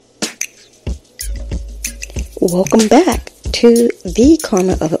Welcome back to The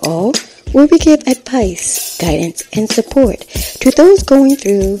Karma of It All, where we give advice, guidance, and support to those going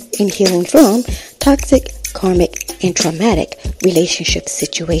through and healing from toxic, karmic, and traumatic relationship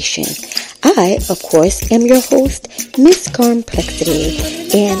situations. I, of course, am your host, Miss Complexity,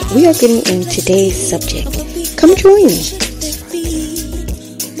 and we are getting in today's subject. Come join me.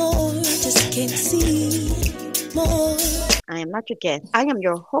 I am not your guest. I am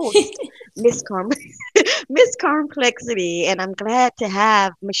your host, Miss Complexity, and I'm glad to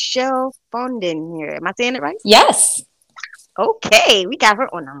have Michelle Foundin here. Am I saying it right? Yes. Okay, we got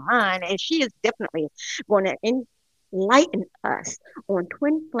her on the line, and she is definitely going to enlighten us on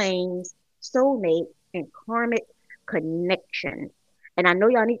twin flames, soulmates, and karmic connection. And I know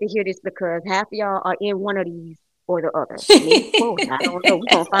y'all need to hear this because half of y'all are in one of these or the other. Maybe both. I don't know. We're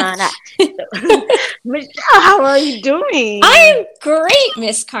going to find out. Michelle, how are you doing? I'm great,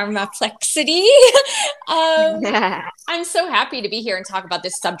 Miss Complexity. I'm so happy to be here and talk about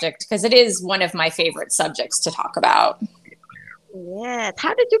this subject because it is one of my favorite subjects to talk about. Yes.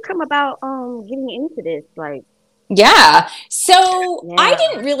 How did you come about getting into this? So I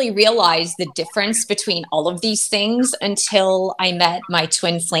didn't really realize the difference between all of these things until I met my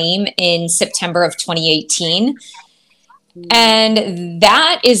twin flame in September of 2018. And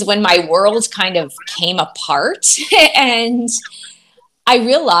that is when my world kind of came apart. And I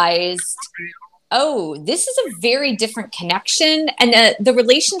realized, oh, this is a very different connection. And the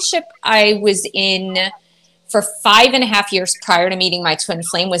relationship I was in for 5.5 years prior to meeting my twin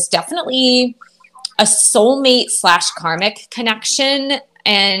flame was definitely a soulmate / karmic connection.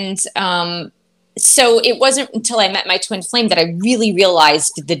 And so it wasn't until I met my twin flame that I really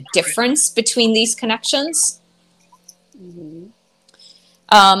realized the difference between these connections. Mm-hmm.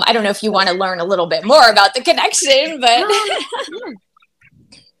 I don't know if you want to learn a little bit more about the connection, but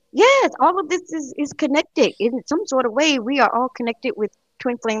yes, all of this is connected in some sort of way. We are all connected with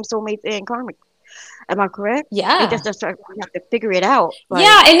twin flame, soulmates, and karmic. Am I correct? Yeah. We have to figure it out.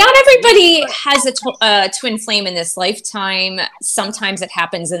 Yeah, and not everybody has a twin flame in this lifetime. Sometimes it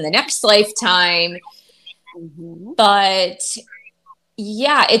happens in the next lifetime. Mm-hmm. But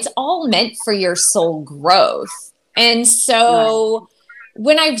yeah, it's all meant for your soul growth. And so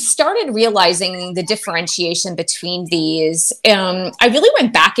when I started realizing the differentiation between these, I really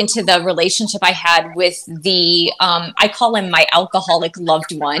went back into the relationship I had with I call him my alcoholic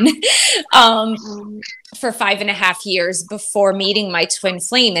loved one, for 5.5 years before meeting my twin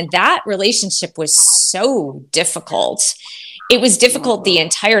flame. And that relationship was so difficult. It was difficult the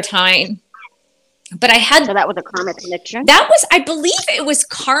entire time. But So that was a karmic connection? I believe it was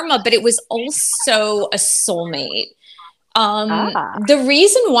karma, but it was also a soulmate. The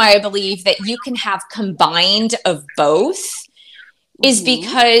reason why I believe that you can have combined of both is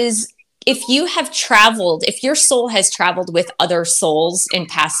because if your soul has traveled with other souls in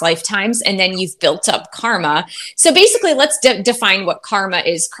past lifetimes, and then you've built up karma. So basically, let's define what karma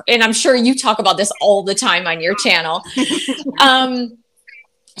is. And I'm sure you talk about this all the time on your channel.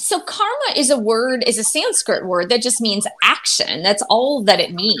 So karma is a Sanskrit word that just means action. That's all that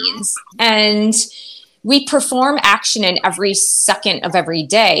it means. And we perform action in every second of every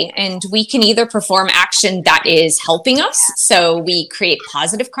day. And we can either perform action that is helping us. So we create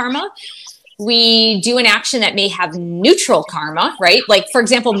positive karma. We do an action that may have neutral karma, right? Like, for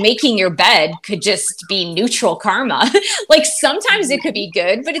example, making your bed could just be neutral karma. Like sometimes it could be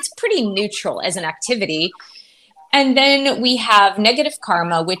good, but it's pretty neutral as an activity. And then we have negative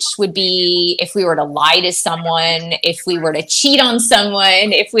karma, which would be if we were to lie to someone, if we were to cheat on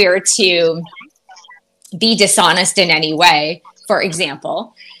someone, if we were to be dishonest in any way, for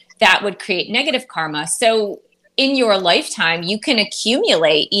example, that would create negative karma. So in your lifetime, you can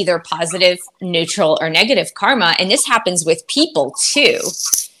accumulate either positive, neutral, or negative karma. And this happens with people too.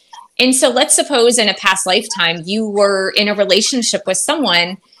 And so let's suppose in a past lifetime, you were in a relationship with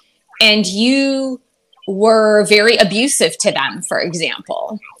someone and you were very abusive to them, for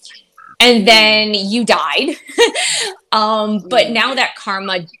example. And then you died. But now that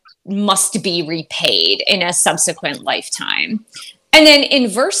karma must be repaid in a subsequent lifetime. And then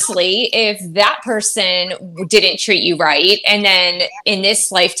inversely, if that person didn't treat you right, and then in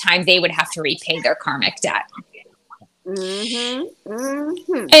this lifetime, they would have to repay their karmic debt. Mm-hmm.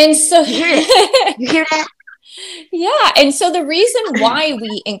 Mm-hmm. And so you hear that? Yeah. And so the reason why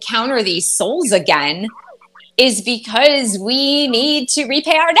we encounter these souls again is because we need to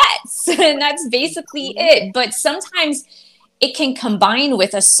repay our debts. And that's basically it. But sometimes it can combine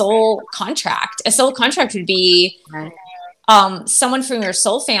with a soul contract. A soul contract would be someone from your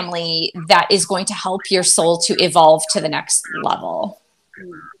soul family that is going to help your soul to evolve to the next level.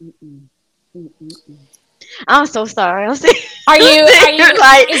 I'm so sorry. Are you,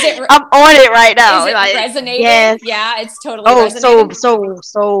 like, is it, I'm on it right is now. it Like, resonating? yes. Yeah, it's totally Oh, resonating.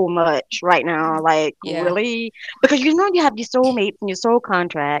 so much right now. Like, Yeah. really, because you have your soulmates and your soul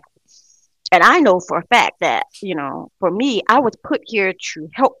contract. And I know for a fact that, for me, I was put here to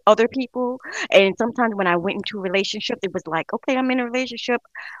help other people. And sometimes when I went into a relationship, it was like, okay, I'm in a relationship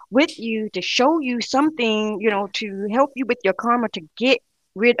with you to show you something, to help you with your karma to get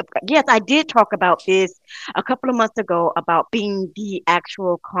rid of. Yes, I did talk about this a couple of months ago about being the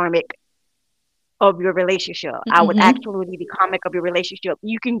actual karmic of your relationship. I was Mm-hmm. absolutely the comic of your relationship.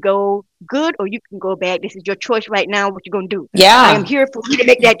 You can go good or you can go bad. This is your choice right now. What you gonna do? I am Yeah. here for you to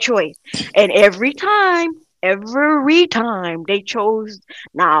make that choice. And every time they chose,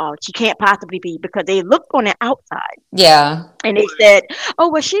 no, she can't possibly be because they looked on the outside Yeah. and they said, oh,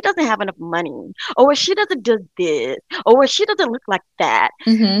 well, she doesn't have enough money. Oh, well, she doesn't do this. Oh, well, she doesn't look like that.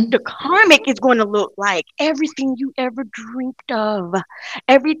 Mm-hmm. The karmic is going to look like everything you ever dreamed of,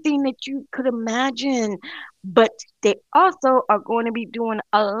 everything that you could imagine. But they also are going to be doing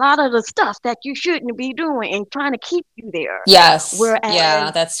a lot of the stuff that you shouldn't be doing and trying to keep you there. Yes. Whereas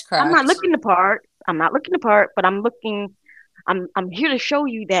Yeah, that's I'm not correct. looking the part. I'm not looking the part, but I'm here to show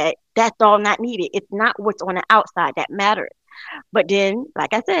you that that's all not needed. It's not what's on the outside that matters. But then,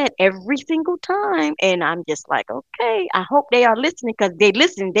 like I said, every single time, and I'm just like, okay, I hope they are listening because they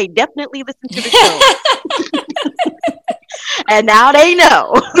listen. They definitely listen to the show, and now they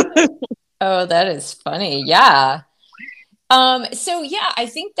know. Oh, that is funny. Yeah. So yeah, I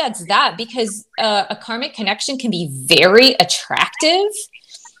think that's that because a karmic connection can be very attractive.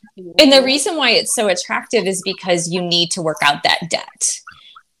 And the Mhm, reason why it's so attractive is because you need to work out that debt.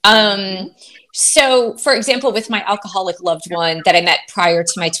 mhm, So for example, with my alcoholic loved one that I met prior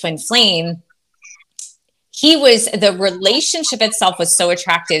to my twin flame, the relationship itself was so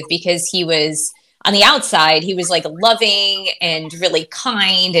attractive because he was on the outside, he was like loving and really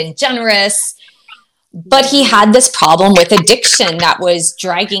kind and generous. But he mhm. had this problem with addiction that was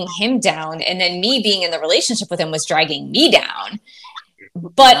dragging him down. And then me being in the relationship with him was dragging me down.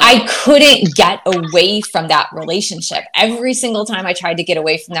 But I Wow. couldn't get away from that relationship. Every single time I tried to get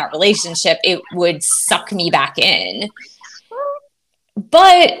away from that relationship, it would suck me back in.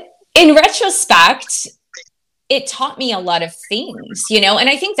 But in retrospect, it taught me a lot of things, and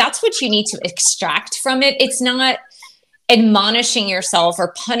I think that's what you need to extract from it. It's not admonishing yourself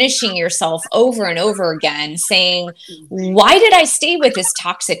or punishing yourself over and over again, saying, Mhm. why did I stay with this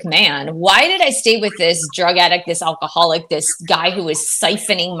toxic man? Why did I stay with this drug addict, this alcoholic, this guy who was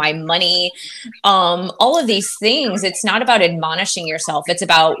siphoning my money? All of these things. It's not about admonishing yourself. It's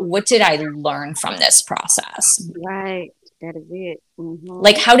about, what did I learn from this process? Right. That is it.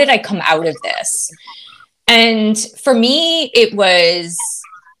 Like, Mhm. how did I come out of this? And for me, it was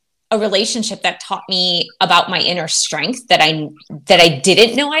a relationship that taught me about my inner strength that I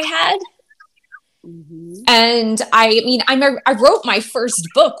didn't know I had. Mhm. And I mean, I wrote my first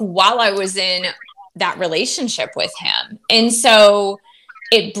book while I was in that relationship with him. And so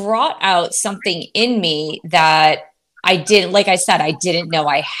it brought out something in me that I didn't, like I said, I didn't know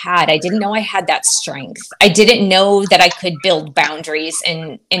I had. I didn't know I had that strength. I didn't know that I could build boundaries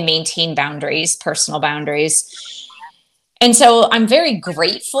and maintain boundaries, personal boundaries. And so I'm very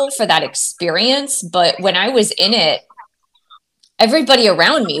grateful for that experience. But when I was in it, everybody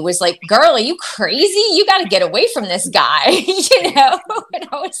around me was like, girl, are you crazy? You got to get away from this guy, And I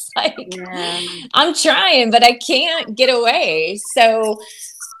was like, Yeah. I'm trying, but I can't get away. So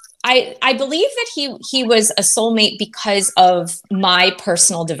I believe that he was a soulmate because of my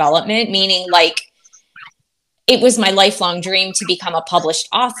personal development, meaning like it was my lifelong dream to become a published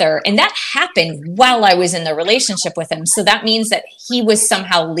author. And that happened while I was in the relationship with him. So that means that he was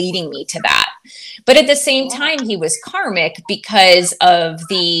somehow leading me to that. But at the same Wow. time, he was karmic because of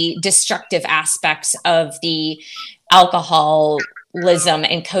the destructive aspects of the alcoholism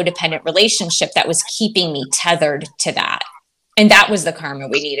and codependent relationship that was keeping me tethered to that. And that was the karma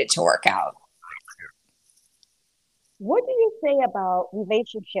we needed to work out. What do you say about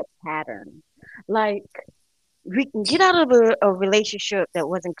relationship patterns? Like, we can get out of a relationship that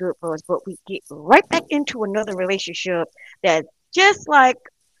wasn't good for us, but we get right back into another relationship that's just like,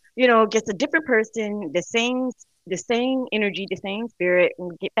 just a different person, the same energy, the same spirit, and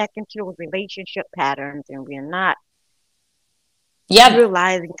we get back into those relationship patterns, and we're not Yeah,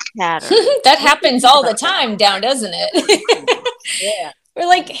 realizing the pattern. that What do you happens think all the about that? time down, doesn't it? Yeah. We're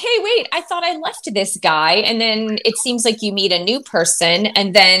like, hey, wait, I thought I left this guy. And then it seems like you meet a new person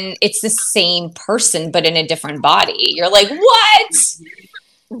and then it's the same person, but in a different body. You're like, what?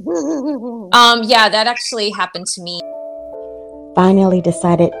 Yeah, that actually happened to me. Finally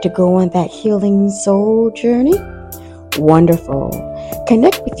decided to go on that healing soul journey? Wonderful.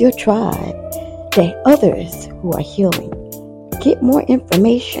 Connect with your tribe, the others who are healing. Get more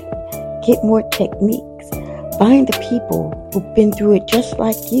information, get more techniques. Find the people who've been through it just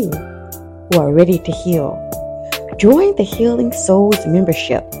like you, who are ready to heal. Join the Healing Souls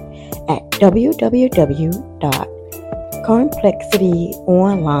membership at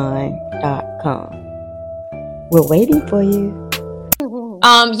www.complexityonline.com. We're waiting for you.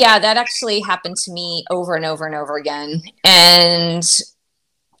 Yeah, that actually happened to me over and over and over again. And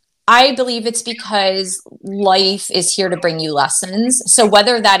I believe it's because life is here to bring you lessons. So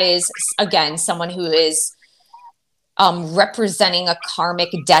whether that is, again, someone who is representing a karmic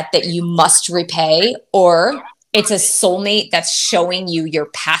debt that you must repay, or it's a soulmate that's showing you your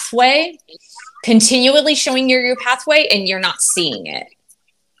pathway, continually showing you your pathway, and you're not seeing it.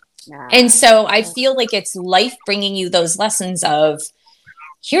 And so I feel like it's life bringing you those lessons of,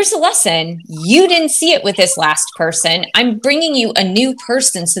 here's a lesson. You didn't see it with this last person. I'm bringing you a new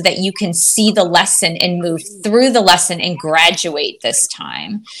person so that you can see the lesson and move through the lesson and graduate this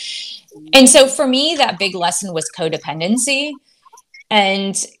time. And so for me, that big lesson was codependency.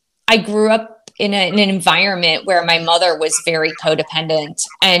 And I grew up in an environment where my mother was very codependent.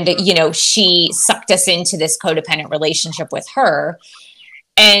 And, you know, she sucked us into this codependent relationship with her.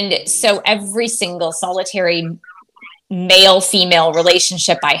 And so every single solitary male-female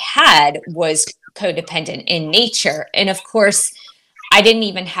relationship I had was codependent in nature. And of course, I didn't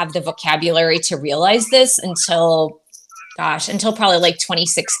even have the vocabulary to realize this until probably like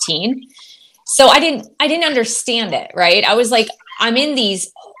 2016. So I didn't understand it, right? I was like, I'm in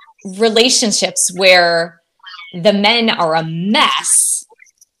these relationships where the men are a mess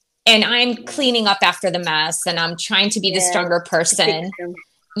and I'm cleaning up after the mess and I'm trying to be the stronger person.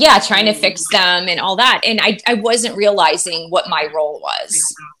 Yeah, trying to fix them and all that. And I wasn't realizing what my role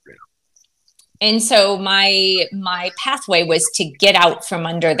was. And so my pathway was to get out from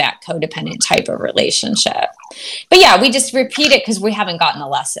under that codependent type of relationship. But yeah, we just repeat it because we haven't gotten a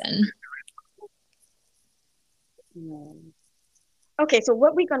lesson. Okay, so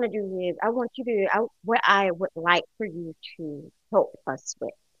what we're going to do is what I would like for you to help us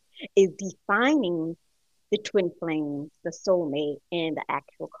with is defining the twin flames, the soulmate, and the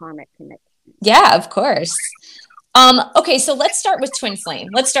actual karmic connection. Yeah, of course. Okay, so let's start with twin flame.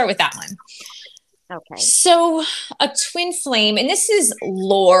 Let's start with that one. Okay. So a twin flame, and this is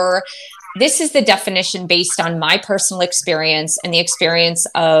lore. This is the definition based on my personal experience and the experience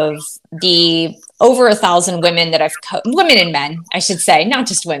of the over 1,000 women that I've women and men, I should say, not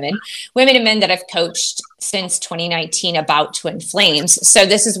just women and men that I've coached since 2019 about twin flames. So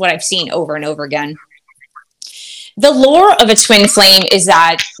this is what I've seen over and over again. The lore of a twin flame is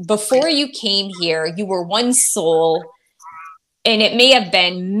that before you came here, you were one soul, and it may have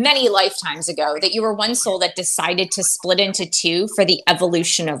been many lifetimes ago that you were one soul that decided to split into two for the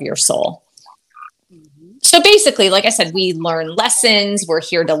evolution of your soul. So basically, like I said, we learn lessons. We're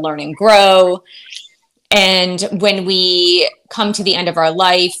here to learn and grow. And when we come to the end of our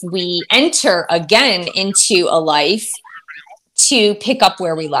life, we enter again into a life to pick up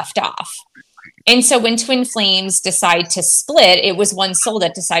where we left off. And so when twin flames decide to split, it was one soul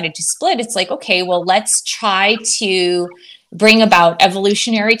that decided to split. It's like, okay, well, let's try to bring about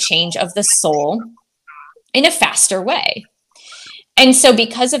evolutionary change of the soul in a faster way. And so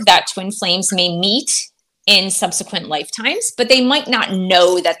because of that, twin flames may meet in subsequent lifetimes, but they might not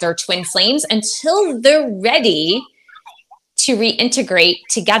know that they're twin flames until they're ready to reintegrate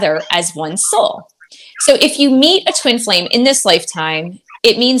together as one soul. So if you meet a twin flame in this lifetime,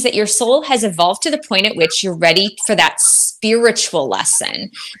 it means that your soul has evolved to the point at which you're ready for that spiritual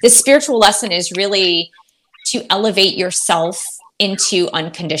lesson. The spiritual lesson is really to elevate yourself into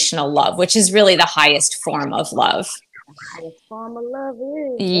unconditional love, which is really the highest form of love. The highest form of love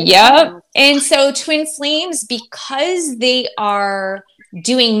is. Yep. And so twin flames, because they are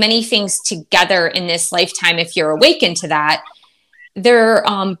doing many things together in this lifetime, if you're awakened to that, they're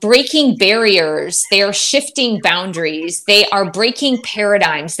breaking barriers. They are shifting boundaries. They are breaking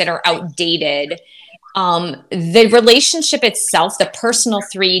paradigms that are outdated. The relationship itself, the personal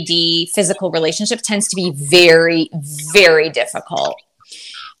 3D physical relationship, tends to be very, very difficult.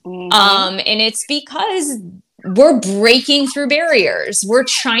 And it's because we're breaking through barriers. We're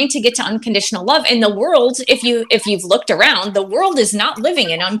trying to get to unconditional love. And the world, if you've looked around, the world is not living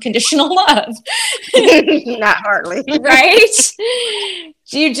in unconditional love. Not hardly. Right?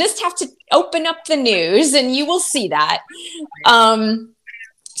 You just have to open up the news and you will see that.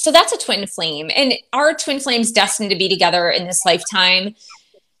 So that's a twin flame. And are twin flames destined to be together in this lifetime?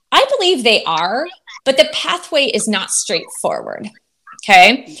 I believe they are. but the pathway is not straightforward.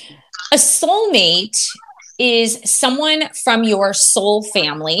 Okay. A soulmate is someone from your soul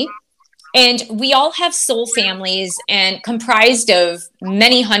family. And we all have soul families and comprised of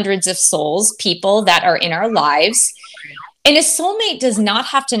many hundreds of souls, people that are in our lives. And a soulmate does not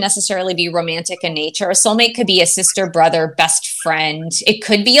have to necessarily be romantic in nature. A soulmate could be a sister, brother, best friend. It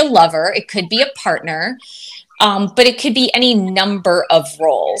could be a lover. It could be a partner. But it could be any number of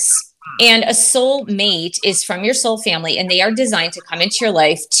roles. And a soulmate is from your soul family, and they are designed to come into your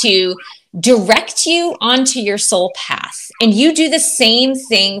life to direct you onto your soul path. And you do the same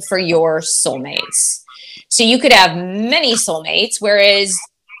thing for your soulmates. So you could have many soulmates, whereas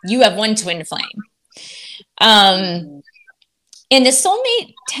you have one twin flame. And the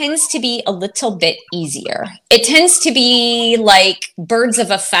soulmate tends to be a little bit easier. It tends to be like birds of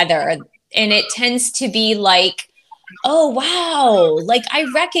a feather. And it tends to be like, oh, wow, like I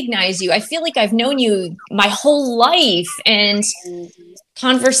recognize you. I feel like I've known you my whole life. And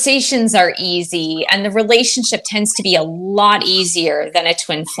conversations are easy. And the relationship tends to be a lot easier than a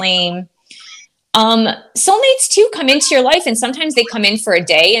twin flame. Soulmates too come into your life, and sometimes they come in for a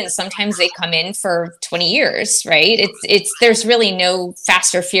day and sometimes they come in for 20 years, right? There's really no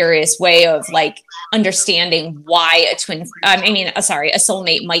fast or furious way of like understanding why a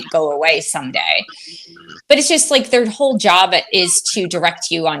soulmate might go away someday, but it's just like their whole job is to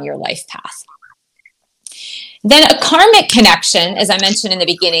direct you on your life path. Then a karmic connection, as I mentioned in the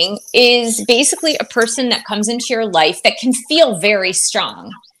beginning, is basically a person that comes into your life that can feel very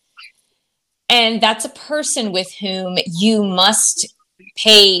strong. And that's a person with whom you must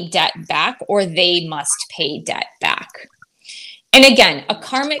pay debt back, or they must pay debt back. And again, a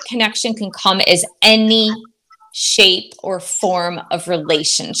karmic connection can come as any shape or form of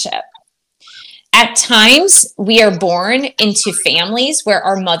relationship. At times, we are born into families where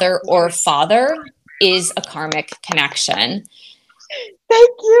our mother or father is a karmic connection. Thank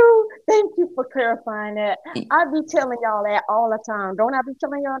you for clarifying that. I be telling y'all that all the time. Don't I be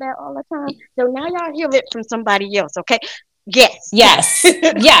telling y'all that all the time? So now y'all hear it from somebody else, okay? Yes.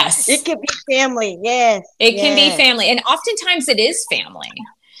 Yes. It could be family. Yes. It can be family. And oftentimes it is family.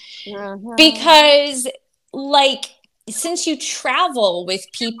 Because like, since you travel with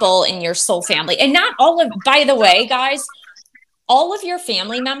people in your soul family, and not all of, by the way, guys, all of your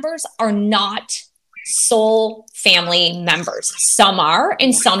family members are not soul family members. Some are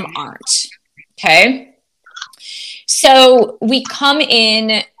and some aren't. Okay. So we come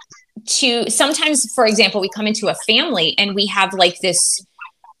in to, sometimes, for example, we come into a family and we have like this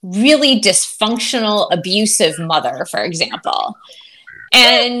really dysfunctional, abusive mother, for example.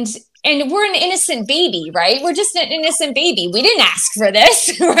 And we're an innocent baby, right? We're just an innocent baby. We didn't ask for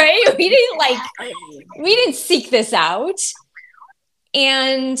this, right? We didn't seek this out.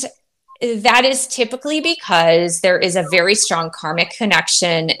 And that is typically because there is a very strong karmic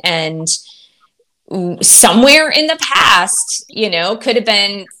connection, and somewhere in the past, could have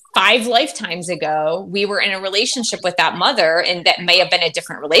been 5 lifetimes ago, we were in a relationship with that mother, and that may have been a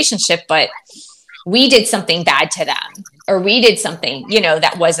different relationship, but we did something bad to them, or we did something,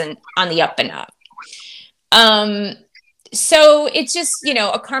 that wasn't on the up and up. So it's just,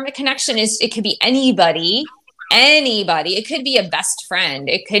 a karmic connection it could be anybody. It could be a best friend.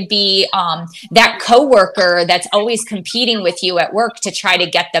 It could be that coworker that's always competing with you at work to try to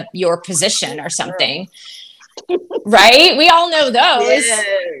get your position or something. Right? We all know those.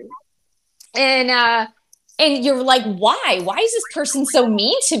 Yeah. And you're like, why? Why is this person so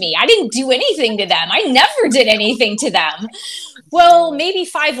mean to me? I didn't do anything to them. I never did anything to them. Well, maybe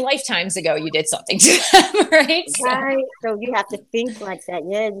 5 lifetimes ago you did something to them, right? Right. So you have to think like that.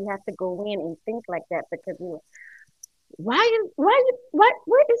 Yeah, you have to go in and think like that, because what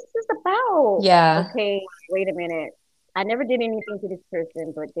is this about? Yeah. Okay, wait a minute. I never did anything to this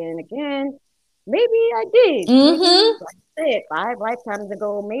person, but then again, maybe I did. Mm-hmm. Maybe, like I said, 5 lifetimes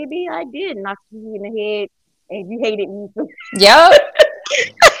ago, maybe I did knock you in the head and you hated me. Yep.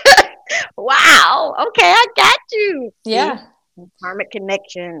 Wow. Okay, I got you. Yeah. See? Karmic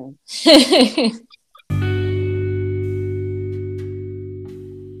connection.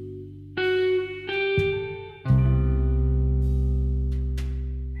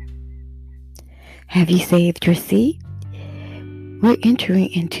 Have you saved your seat? We're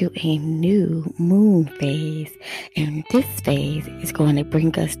entering into a new moon phase, and this phase is going to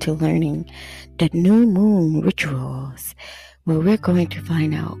bring us to learning the new moon rituals, where we're going to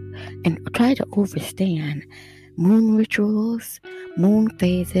find out and try to understand moon rituals, moon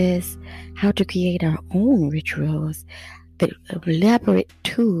phases, how to create our own rituals, the elaborate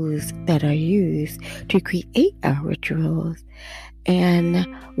tools that are used to create our rituals, And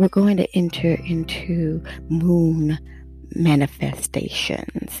we're going to enter into moon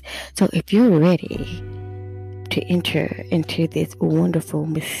manifestations. So if you're ready to enter into this wonderful,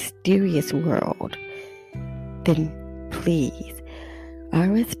 mysterious world, then please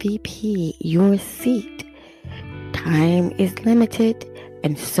RSVP your seat. Time is limited,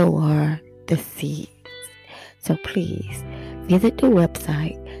 and so are the seats. So please visit the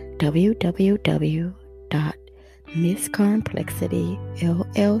website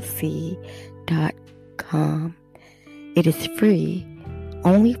www.misscomplexity.llc.com. It is free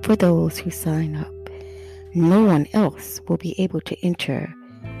only for those who sign up. No one else will be able to enter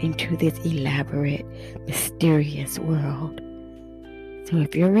into this elaborate, mysterious world. So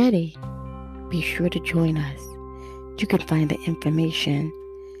if you're ready, be sure to join us. You can find the information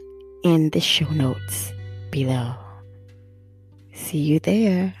in the show notes below. See you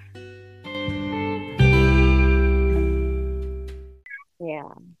there. Yeah.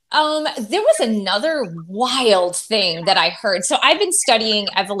 There was another wild thing that I heard. So I've been studying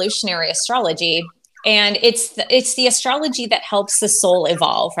evolutionary astrology, and it's the astrology that helps the soul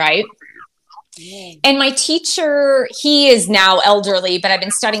evolve, right? Yeah. And my teacher, he is now elderly, but I've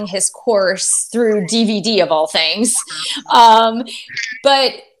been studying his course through DVD of all things.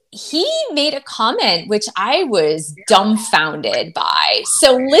 But he made a comment which I was dumbfounded by.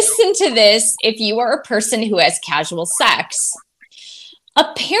 So listen to this if you are a person who has casual sex.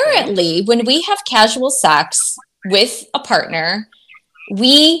 Apparently, when we have casual sex with a partner,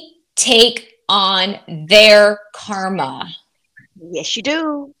 we take on their karma. Yes, you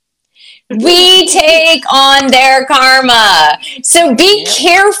do. We take on their karma. So be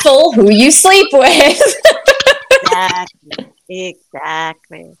careful who you sleep with.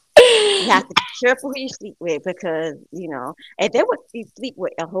 Exactly. You have to be careful who you sleep with, because, and then you sleep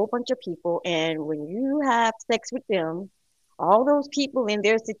with a whole bunch of people, and when you have sex with them, all those people in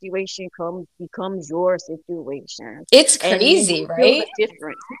their situation becomes your situation. It's And you crazy, feel right? the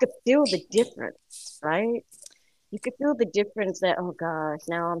difference. You could feel the difference, right? You could feel the difference that, oh gosh,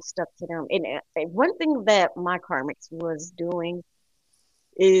 now I'm stuck to them. And one thing that my karmics was doing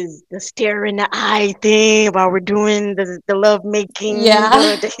is the stare in the eye thing while we're doing the love making,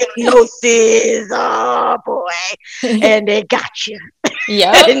 Yeah. the hypnosis. Oh boy. And they got you.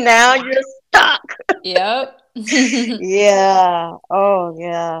 Yep. And now you're stuck. Yep. Yeah. Oh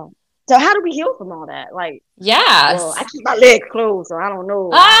yeah. So how do we heal from all that? Like, Yes. well, I keep my legs closed, so I don't know.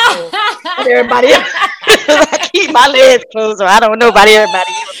 About everybody else. I keep my legs closed, so I don't know about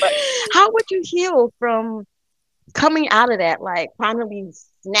everybody else. But how would you heal from coming out of that? Like finally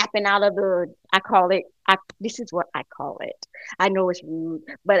snapping out of this is what I call it. I know it's rude,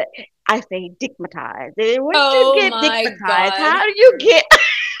 but I say digmatized. And once you get my digmatized, God. how do you get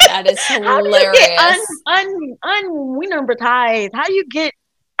That is how do you hilarious. get unwinnermatized? How do you get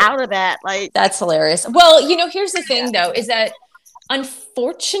out of that? Like, That's hilarious. Well, here's the thing though, is that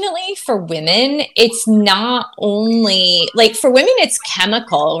unfortunately for women, it's not only like for women, it's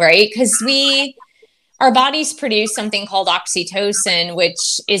chemical, right? Because our bodies produce something called oxytocin,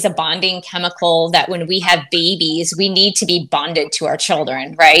 which is a bonding chemical that when we have babies, we need to be bonded to our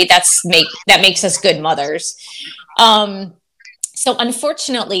children, right? That makes us good mothers. So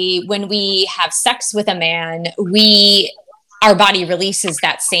unfortunately, when we have sex with a man, our body releases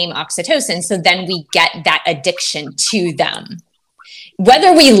that same oxytocin. So then we get that addiction to them.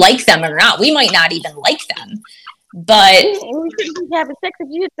 Whether we like them or not, we might not even like them. But we shouldn't be having sex if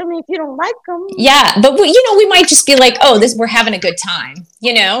you don't like them. Yeah, but we might just be like, oh, we're having a good time,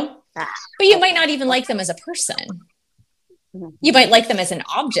 But you might not even like them as a person. You might like them as an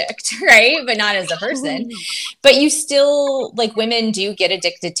object, right? But not as a person. But you still, like, women do get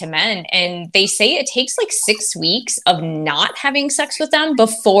addicted to men, and they say it takes like 6 weeks of not having sex with them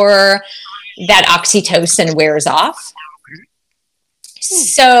before that oxytocin wears off.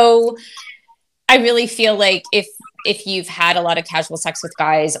 So I really feel like if you've had a lot of casual sex with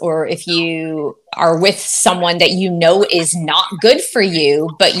guys, or if you are with someone that is not good for you,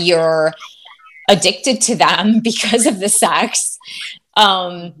 but you're addicted to them because of the sex,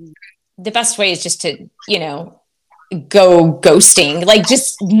 the best way is just to, go ghosting, like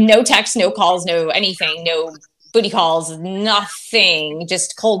just no text, no calls, no anything, no booty calls, nothing,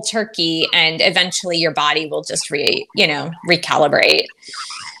 just cold turkey. And eventually your body will just recalibrate.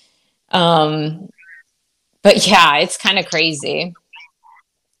 But yeah, it's kind of crazy.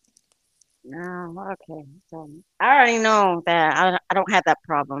 Oh, okay. So I already know that I don't have that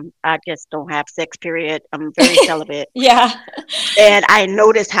problem. I just don't have sex, period. I'm very celibate. Yeah. And I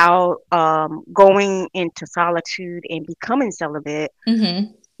noticed how going into solitude and becoming celibate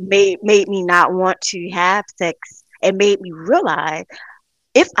made me not want to have sex and made me realize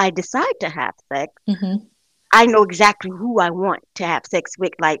if I decide to have sex, Mm-hmm. I know exactly who I want to have sex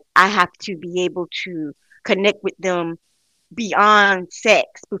with. Like, I have to be able to connect with them beyond sex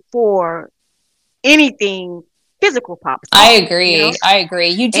before anything physical pops I off, you know? agree. I agree.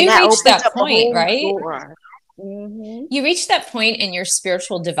 You And do that reach opens that up a point, whole right? door. Hmm. You reach that point in your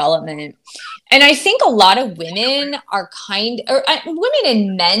spiritual development. And I think a lot of women are women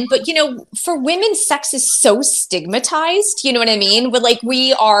and men, but for women, sex is so stigmatized. You know what I mean? But like,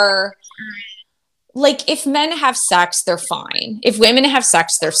 we are like, if men have sex, they're fine. If women have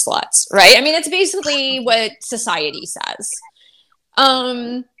sex, they're sluts, right? I mean, it's basically what society says.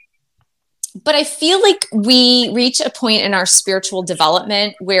 Um, but I feel like we reach a point in our spiritual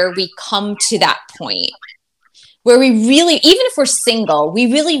development where we come to that point where we really, even if we're single,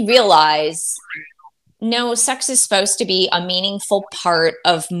 we really realize no, sex is supposed to be a meaningful part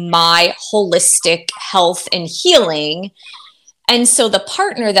of my holistic health and healing. And so the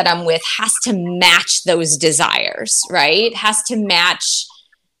partner that I'm with has to match those desires, right? Has to match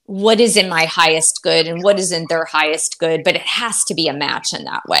what is in my highest good and what is in their highest good, but it has to be a match in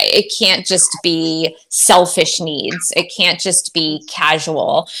that way. It can't just be selfish needs. It can't just be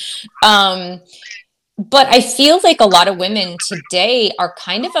casual. But I feel like a lot of women today are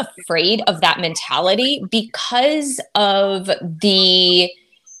kind of afraid of that mentality because of the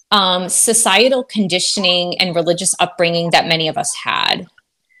societal conditioning and religious upbringing that many of us had.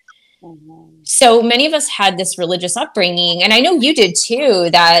 Hmm. So many of us had this religious upbringing, and I know you did too,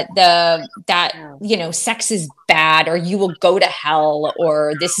 that Yeah. sex is bad, or you will go to hell,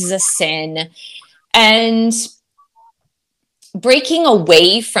 or this is a sin. And breaking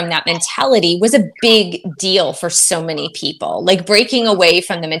away from that mentality was a big deal for so many people. Like breaking away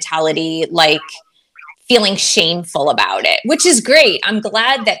from the mentality, like feeling shameful about it, which is great. I'm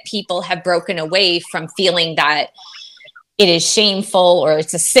glad that people have broken away from feeling that it is shameful or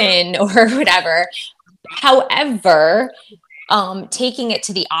it's a sin or whatever. However, taking it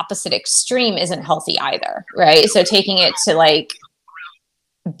to the opposite extreme isn't healthy either, right? So taking it to like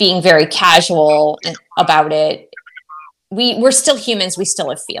being very casual about it, we're still humans, we still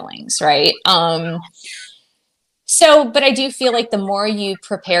have feelings, right? But I do feel like the more you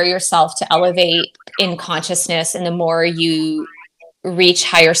prepare yourself to elevate in consciousness and the more you reach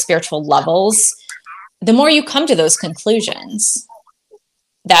higher spiritual levels, the more you come to those conclusions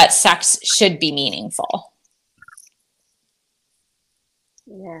that sex should be meaningful.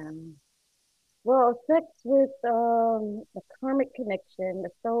 Yeah. Well, sex with the karmic connection, the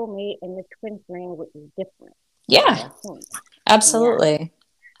soulmate, and the twin flame, which is different. Yeah, I think. Yeah. absolutely.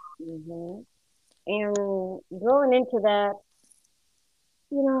 Hmm. And going into that,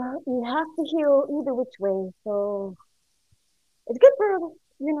 you have to heal either which way. So it's good for,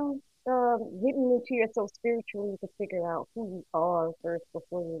 getting into yourself spiritually to figure out who you are first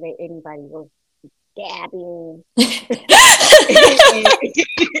before you let anybody else dab in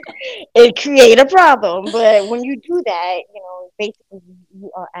and create a problem. But when you do that, basically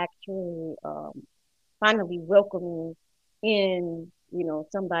you are actually finally welcoming in,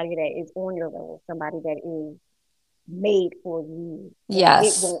 somebody that is on your level, somebody that is made for you. And it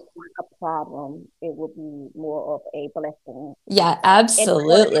Yes. won't be a problem. It will be more of a blessing. Yeah, And because it's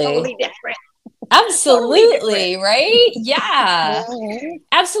absolutely. totally different. Totally different. Absolutely, right? Yeah. Mhm.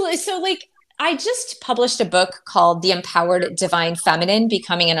 Absolutely. So like I just published a book called The Empowered Divine Feminine: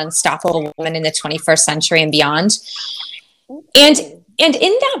 Becoming an Unstoppable Woman in the 21st Century and Beyond. And Okay. and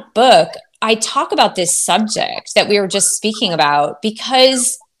in that book, I talk about this subject that we were just speaking about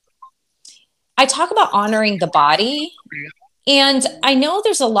because I talk about honoring the body. And I know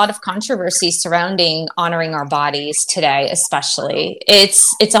there's a lot of controversy surrounding honoring our bodies today, especially.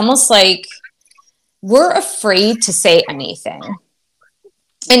 It's almost like we're afraid to say anything.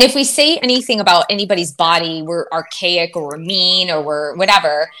 And if we say anything about anybody's body, we're archaic or we're mean or we're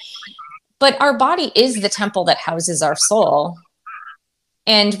whatever. But our body is the temple that houses our soul.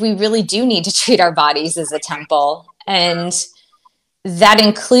 And we really do need to treat our bodies as a temple. And that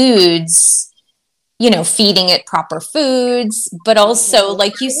includes, feeding it proper foods, but also,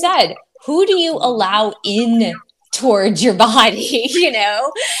 like you said, who do you allow in towards your body?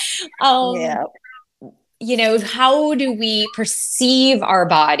 Um, Yeah. how do we perceive our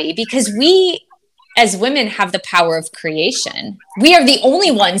body? Because we, as women, have the power of creation. We are the only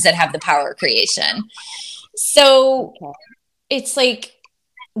ones that have the power of creation. So Okay. it's like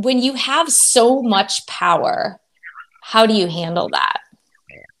when you have so much power, how do you handle that?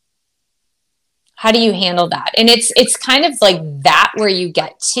 How do you handle that? And it's kind of like that where you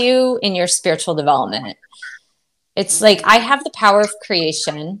get to in your spiritual development. It's like I have the power of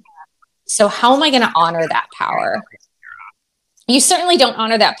creation. So how am I going to honor that power? You certainly don't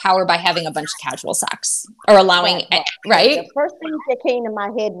honor that power by having a bunch of casual sex or allowing it, right? The first thing that came to my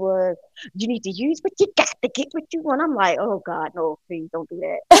head was, you need to use what you got to get what you want. I'm like, oh God, no, please don't do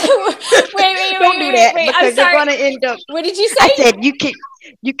that. Don't do that because you're gonna end up. What did you say? I said you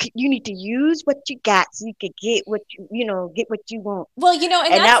need to use what you got so you could get what get what you want. Well,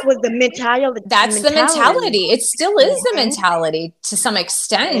 and that was the mentality. That's the mentality. It still is the mentality to some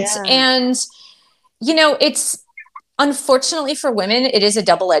extent, and it's. Unfortunately for women, it is a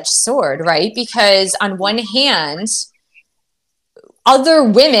double-edged sword, right? Because on one hand, other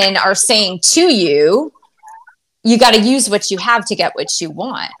women are saying to you, you got to use what you have to get what you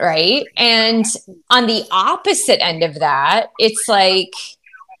want, right? And on the opposite end of that, it's like,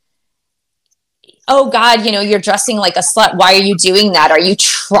 oh God, you're dressing like a slut. Why are you doing that? Are you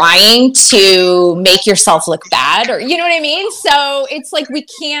trying to make yourself look bad? Or, you know what I mean? So it's like,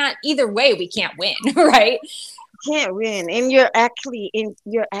 either way, we can't win, right? Can't win, and you're actually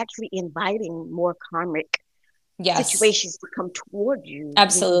inviting more karmic situations to come toward you.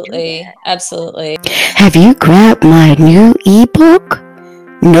 Absolutely. Have you grabbed my new ebook?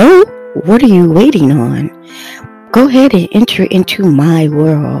 No? What are you waiting on? Go ahead and enter into my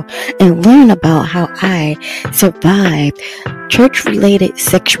world and learn about how I survived church-related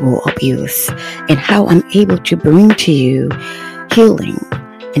sexual abuse and how I'm able to bring to you healing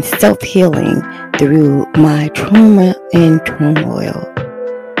and self-healing through my trauma and turmoil.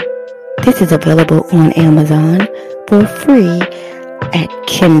 This is available on Amazon for free at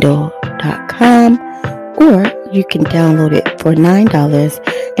Kindle.com, or you can download it for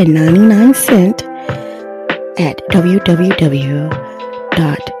 $9.99 at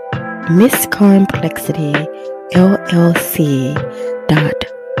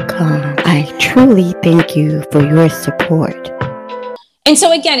www.misscomplexity.llc.com. I truly thank you for your support. And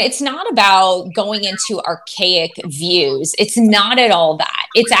so again, it's not about going into archaic views. It's not at all that.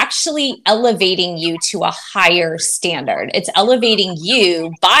 It's actually elevating you to a higher standard. It's elevating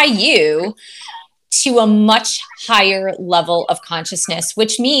you to a much higher level of consciousness,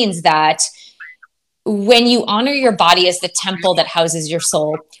 which means that when you honor your body as the temple that houses your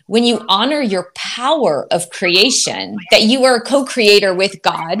soul, when you honor your power of creation, that you are a co-creator with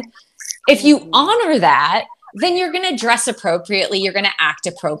God, if you honor that, then you're going to dress appropriately. You're going to act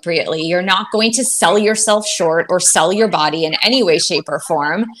appropriately. You're not going to sell yourself short or sell your body in any way, shape, or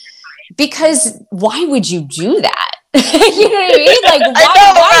form. Because why would you do that? You know what I mean? Like,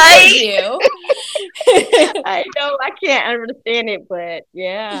 why would you? I know. I can't understand it, but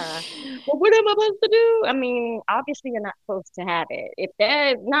yeah. Well, what am I supposed to do? I mean, obviously, you're not supposed to have it. If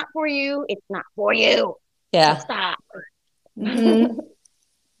that's not for you, it's not for you. Yeah. So stop. Mm-hmm.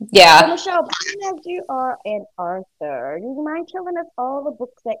 Yeah. So Michelle, being as you are an author, do you mind telling us all the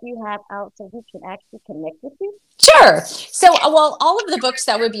books that you have out so we can actually connect with you? Sure. So, well, all of the books,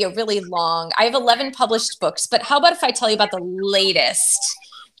 that would be a really long. I have 11 published books, but how about if I tell you about the latest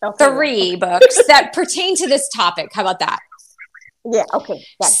 3 books that pertain to this topic? How about that? Yeah, okay.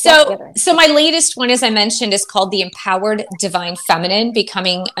 So my latest one, as I mentioned, is called The Empowered Divine Feminine,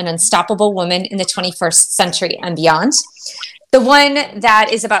 Becoming an Unstoppable Woman in the 21st Century and Beyond. The one that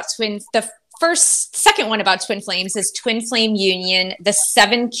is about second one about twin flames is Twin Flame Union, the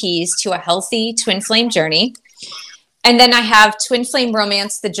 7 Keys to a Healthy Twin Flame Journey. And then I have Twin Flame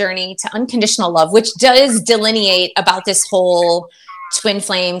Romance, the Journey to Unconditional Love, which does delineate about this whole twin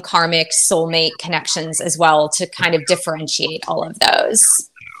flame, karmic, soulmate connections as well, to kind of differentiate all of those.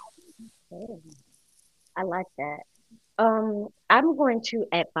 I like that. I'm going to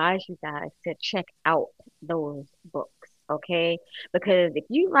advise you guys to check out those books. Okay, because if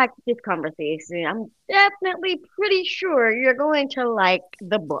you like this conversation, I'm definitely pretty sure you're going to like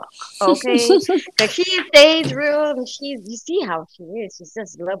the book. Okay, because she stays real, and you see how she is. She's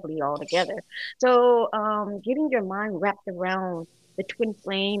just lovely altogether. So, getting your mind wrapped around the twin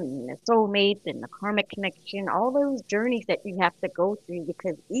flame and the soulmates and the karmic connection, all those journeys that you have to go through,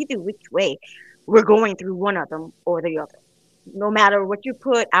 because either which way, we're going through one of them or the other. No matter what you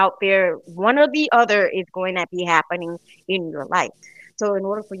put out there, one or the other is going to be happening in your life. So in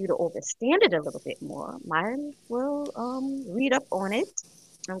order for you to understand it a little bit more, might as well read up on it.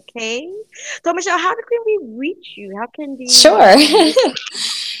 Okay. So Michelle, how can we reach you? How can we? Sure.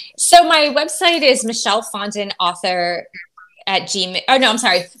 So my website is Michelle Foundin Author at Gmail. Oh, no, I'm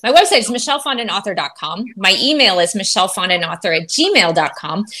sorry. My website is michellefoundinauthor.com. My email is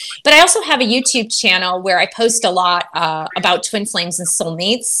michellefoundinauthor@gmail.com. But I also have a YouTube channel where I post a lot about twin flames and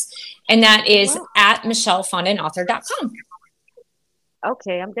soulmates. And that is at michellefoundinauthor.com.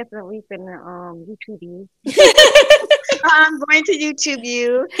 Okay, I'm definitely finna YouTube you. I'm going to YouTube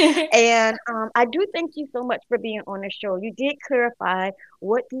you. And I do thank you so much for being on the show. You did clarify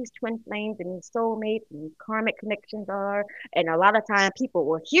what these twin flames and these soulmates and karmic connections are. And a lot of time people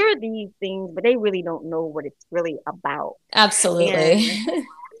will hear these things, but they really don't know what it's really about. Absolutely. And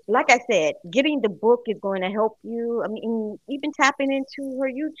like I said, getting the book is going to help you. I mean, even tapping into her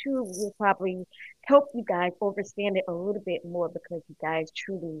YouTube will probably help you guys understand it a little bit more because you guys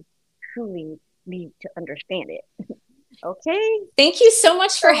truly, truly need to understand it. Okay? Thank you so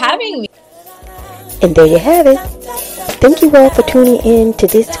much for having me. And there you have it. Thank you all for tuning in to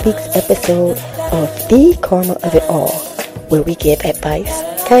this week's episode of The Karma of It All, where we give advice,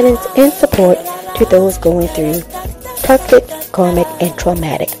 guidance, and support to those going through toxic, karmic, and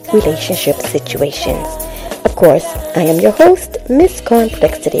traumatic relationship situations. Of course, I am your host, Miss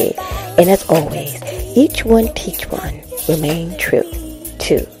Complexity, and as always, each one teach one, remain true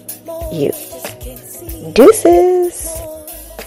to you. Deuces!